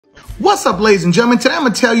What's up, ladies and gentlemen? Today I'm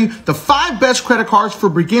going to tell you the 5 best credit cards for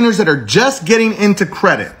beginners that are just getting into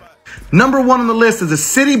credit. Number 1 on the list is the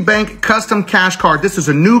Citibank Custom Cash Card. This is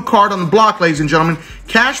a new card on the block, ladies and gentlemen.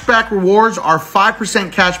 Cashback rewards are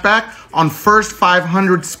 5% cashback on first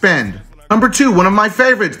 500 spend. Number 2, one of my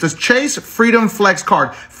favorites, the Chase Freedom Flex Card.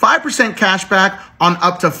 5% cashback on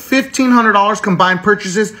up to $1,500 combined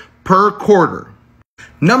purchases per quarter.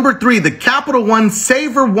 Number 3, the Capital One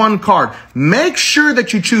Saver One card. Make sure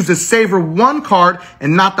that you choose the Saver One card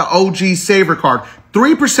and not the OG Saver card.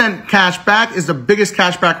 3% cash back is the biggest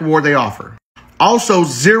cashback reward they offer. Also,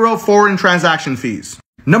 0 foreign transaction fees.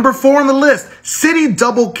 Number 4 on the list, Citi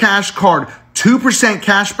Double Cash Card. 2%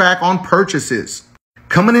 cash back on purchases.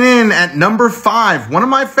 Coming in at number 5, one of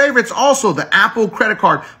my favorites, also the Apple credit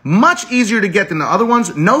card. Much easier to get than the other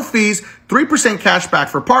ones. No fees, 3% cash back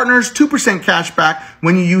for partners, 2% cash back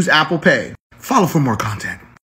when you use Apple Pay. Follow for more content.